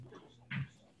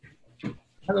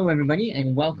Hello, everybody,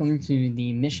 and welcome to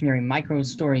the Missionary Micro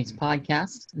Stories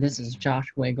podcast. This is Josh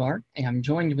Wagar, and I'm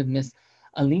joined with Miss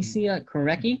Alicia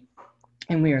Kurecki,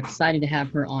 and we are excited to have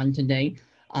her on today.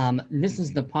 This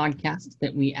is the podcast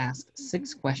that we ask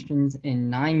 6 questions in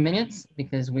 9 minutes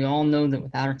because we all know that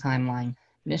without a timeline,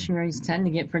 missionaries tend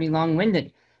to get pretty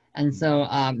long-winded. And so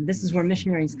this is where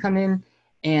missionaries come in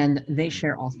and they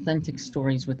share authentic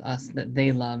stories with us that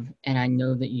they love, and I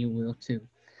know that you will too.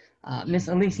 Miss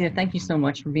Alicia, thank you so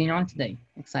much for being on today.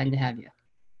 Excited to have you.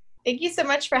 Thank you so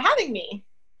much for having me.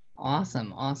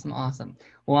 Awesome.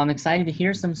 Well, I'm excited to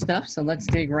hear some stuff, so let's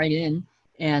dig right in.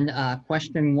 And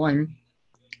question 1,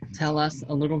 tell us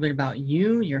a little bit about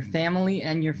you, your family,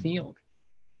 and your field.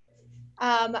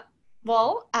 Like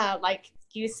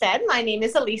you said, my name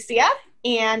is Alicia,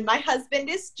 and my husband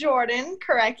is Jordan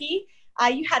Kurecki.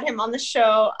 You had him on the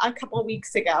show a couple of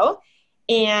weeks ago.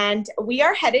 And we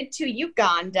are headed to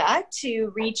Uganda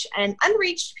to reach an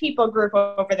unreached people group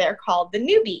over there called the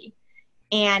Nubi.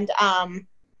 And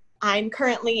I'm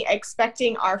currently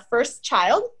expecting our first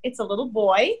child. It's a little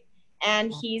boy,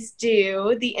 and he's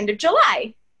due the end of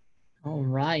July. All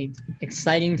right.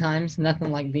 Exciting times.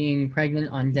 Nothing like being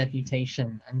pregnant on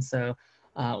deputation. And so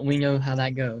we know how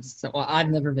that goes. So I've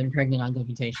never been pregnant on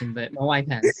deputation, but my wife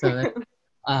has. So,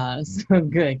 so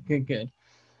good.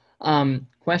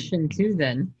 Question 2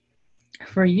 then.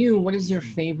 For you, what is your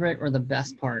favorite or the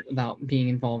best part about being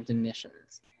involved in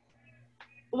missions?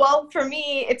 Well, for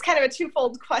me, it's kind of a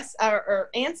twofold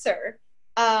answer.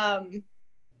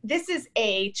 This is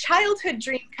a childhood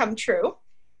dream come true.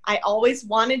 I always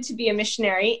wanted to be a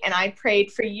missionary, and I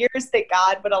prayed for years that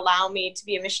God would allow me to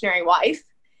be a missionary wife.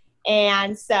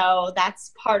 And so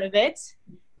that's part of it.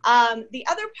 The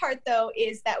other part, though,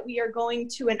 is that we are going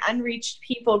to an unreached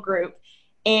people group.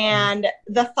 And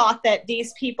the thought that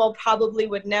these people probably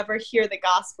would never hear the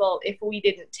gospel if we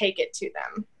didn't take it to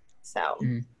them. So,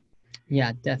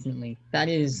 yeah, definitely. That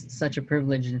is such a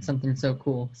privilege and something so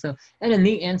cool. So, and a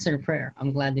neat answer to prayer.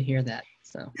 I'm glad to hear that.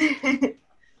 So,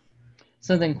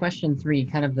 so then question 3,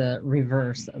 kind of the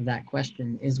reverse of that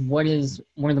question, is what is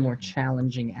one of the more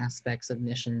challenging aspects of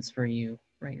missions for you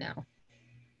right now?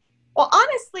 Well,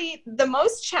 honestly, the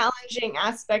most challenging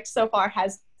aspect so far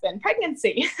has been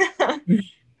pregnancy.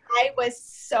 I was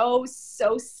so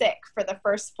sick for the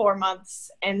first 4 months.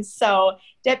 And so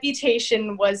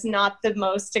deputation was not the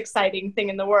most exciting thing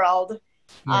in the world.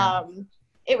 Yeah.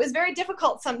 It was very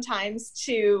difficult sometimes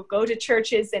to go to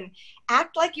churches and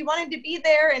act like you wanted to be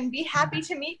there and be happy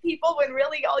to meet people when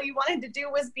really all you wanted to do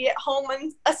was be at home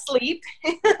and asleep.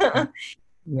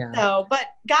 Yeah. So, but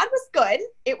God was good.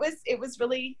 It was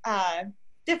really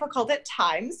difficult at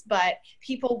times, but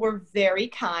people were very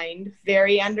kind,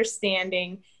 very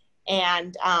understanding,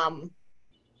 and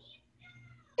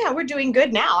we're doing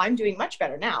good now. I'm doing much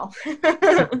better now.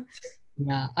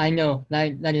 Yeah, I know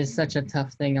that is such a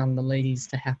tough thing on the ladies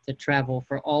to have to travel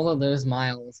for all of those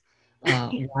miles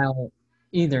while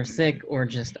either sick or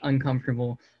just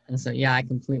uncomfortable. And so, yeah, I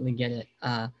completely get it.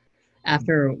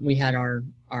 After we had our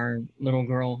little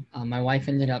girl, my wife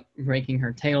ended up breaking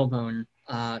her tailbone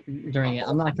during it.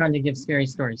 I'm not trying to give scary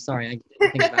stories. Sorry, I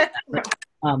didn't think about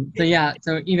that.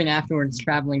 So even afterwards,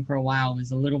 traveling for a while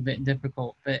was a little bit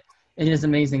difficult, but it is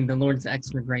amazing the Lord's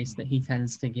extra grace that He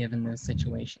tends to give in those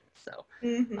situations. So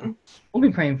we'll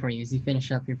be praying for you as you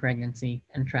finish up your pregnancy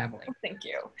and traveling. Thank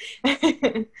you.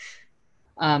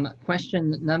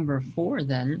 Question number 4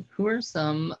 then, who are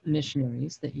some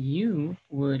missionaries that you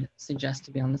would suggest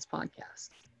to be on this podcast?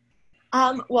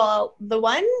 Well, the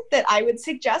one that I would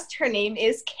suggest, her name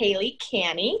is Kaylee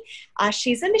Canny.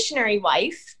 She's a missionary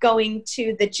wife going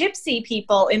to the Gypsy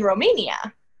people in Romania.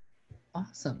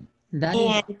 Awesome.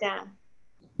 And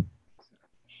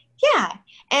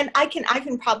I can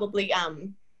probably I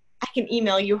can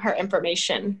email you her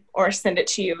information or send it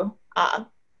to you.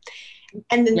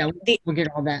 And then we'll get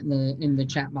all that in the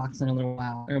chat box in a little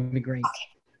while. It'll be great. Okay,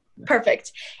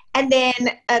 perfect. And then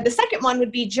the second one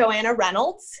would be Joanna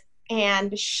Reynolds,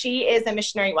 and she is a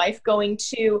missionary wife going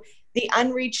to the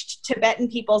unreached Tibetan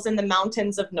peoples in the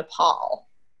mountains of Nepal.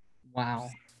 Wow,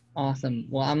 awesome.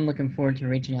 Well, I'm looking forward to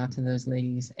reaching out to those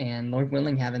ladies and, Lord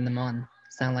willing, having them on.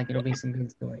 Sound like it'll be some good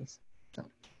stories. So,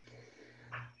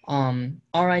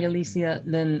 all right, Alicia,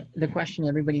 then the question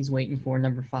everybody's waiting for,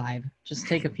 number 5. Just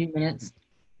take a few minutes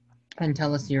and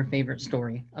tell us your favorite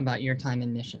story about your time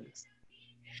in missions.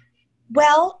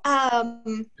 Well,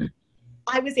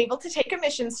 I was able to take a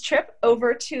missions trip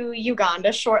over to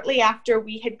Uganda shortly after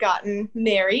we had gotten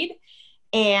married.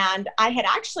 And I had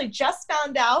actually just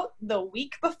found out the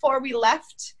week before we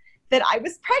left that I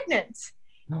was pregnant.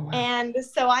 Oh, wow. And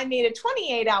so I made a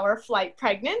 28-hour flight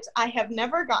pregnant. I have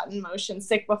never gotten motion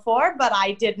sick before, but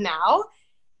I did now.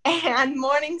 And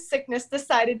morning sickness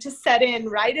decided to set in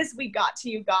right as we got to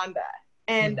Uganda.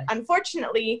 And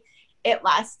unfortunately, it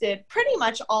lasted pretty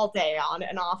much all day on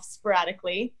and off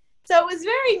sporadically. So it was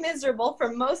very miserable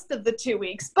for most of the 2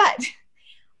 weeks. But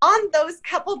on those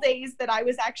couple days that I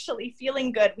was actually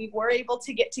feeling good, we were able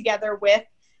to get together with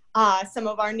some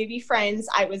of our Nubi friends.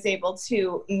 I was able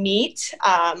to meet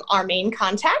our main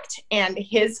contact and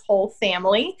his whole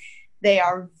family. They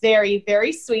are very,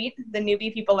 very sweet. The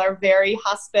Nubi people are very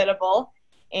hospitable.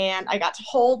 And I got to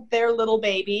hold their little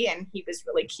baby, and he was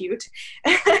really cute.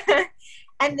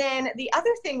 And then the other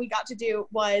thing we got to do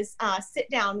was sit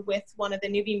down with one of the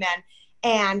Nubi men,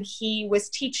 and he was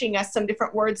teaching us some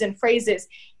different words and phrases.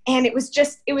 And it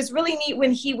was really neat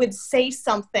when he would say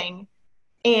something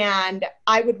and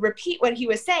I would repeat what he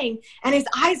was saying, and his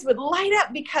eyes would light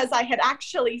up because I had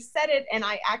actually said it, and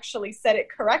I actually said it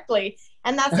correctly.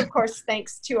 And that's, of course,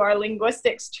 thanks to our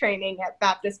linguistics training at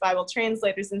Baptist Bible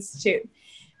Translators Institute.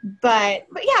 But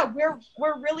yeah, we're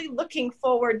really looking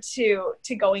forward to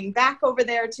going back over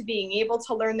there, to being able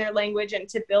to learn their language and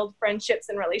to build friendships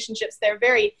and relationships. They're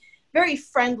very, very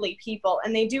friendly people,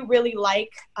 and they do really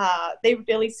they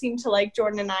really seem to like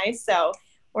Jordan and I, so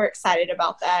we're excited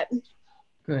about that.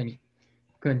 Good.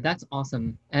 That's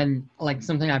awesome. And like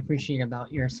something I appreciate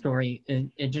about your story,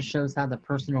 it just shows how the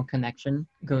personal connection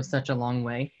goes such a long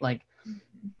way. Like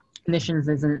missions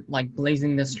isn't like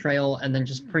blazing this trail and then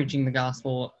just preaching the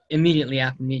gospel immediately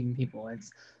after meeting people.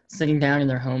 It's sitting down in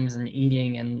their homes and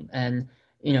eating and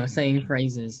saying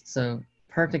phrases. So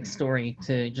perfect story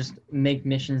to just make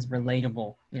missions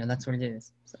relatable. That's what it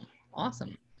is. So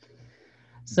awesome.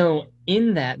 So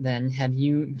in that then,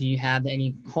 do you have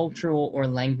any cultural or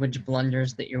language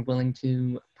blunders that you're willing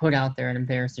to put out there and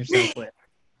embarrass yourself with?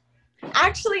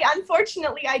 Actually,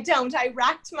 unfortunately, I don't. I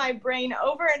racked my brain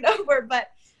over and over, but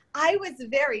I was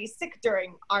very sick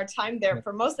during our time there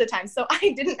for most of the time, so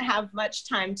I didn't have much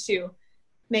time to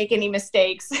make any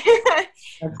mistakes.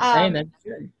 That's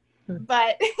good.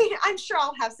 But I'm sure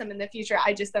I'll have some in the future.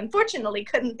 I just unfortunately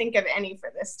couldn't think of any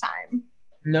for this time.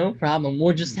 No problem.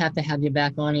 We'll just have to have you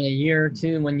back on in a year or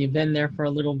two when you've been there for a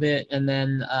little bit, and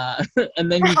then I'll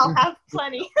have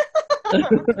plenty.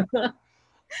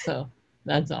 So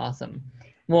that's awesome.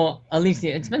 Well,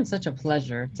 Alicia, it's been such a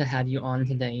pleasure to have you on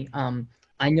today.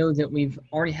 I know that we've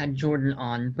already had Jordan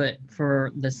on, but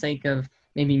for the sake of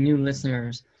maybe new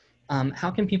listeners, how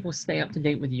can people stay up to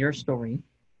date with your story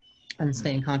and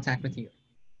stay in contact with you?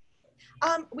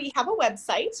 We have a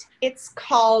website. It's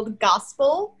called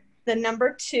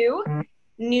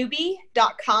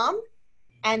gospel2nubi.com,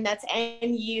 and that's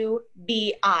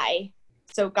Nubi.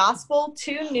 So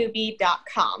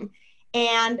gospel2nubi.com.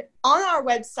 And on our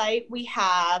website, we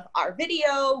have our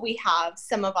video, we have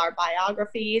some of our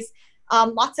biographies,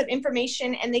 lots of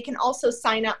information, and they can also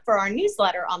sign up for our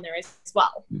newsletter on there as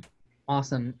well.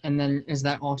 Awesome. And then is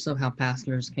that also how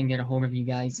pastors can get a hold of you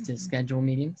guys to schedule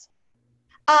meetings?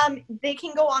 They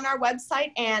can go on our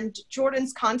website, and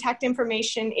Jordan's contact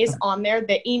information is on there,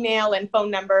 the email and phone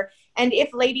number. And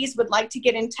if ladies would like to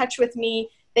get in touch with me,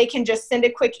 they can just send a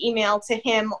quick email to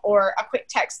him or a quick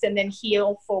text, and then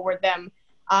he'll forward them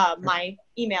my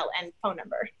email and phone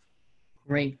number.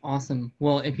 Great. Awesome.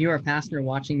 Well, if you're a pastor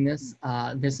watching this,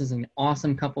 this is an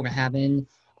awesome couple to have in.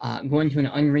 Going to an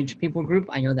unreached people group,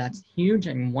 I know that's huge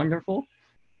and wonderful.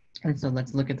 And so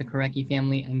let's look at the Kurecki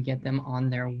family and get them on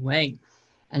their way.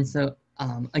 And so,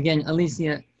 again,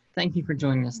 Alicia, thank you for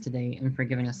joining us today and for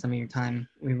giving us some of your time.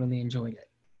 We really enjoyed it.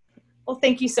 Well,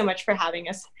 thank you so much for having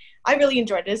us. I really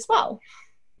enjoyed it as well.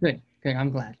 Good. I'm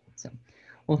glad. So,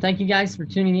 well, thank you guys for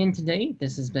tuning in today.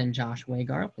 This has been Josh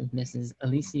Wagar with Mrs.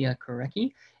 Alicia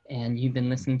Kurecki, and you've been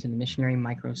listening to the Missionary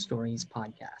Micro Stories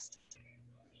podcast.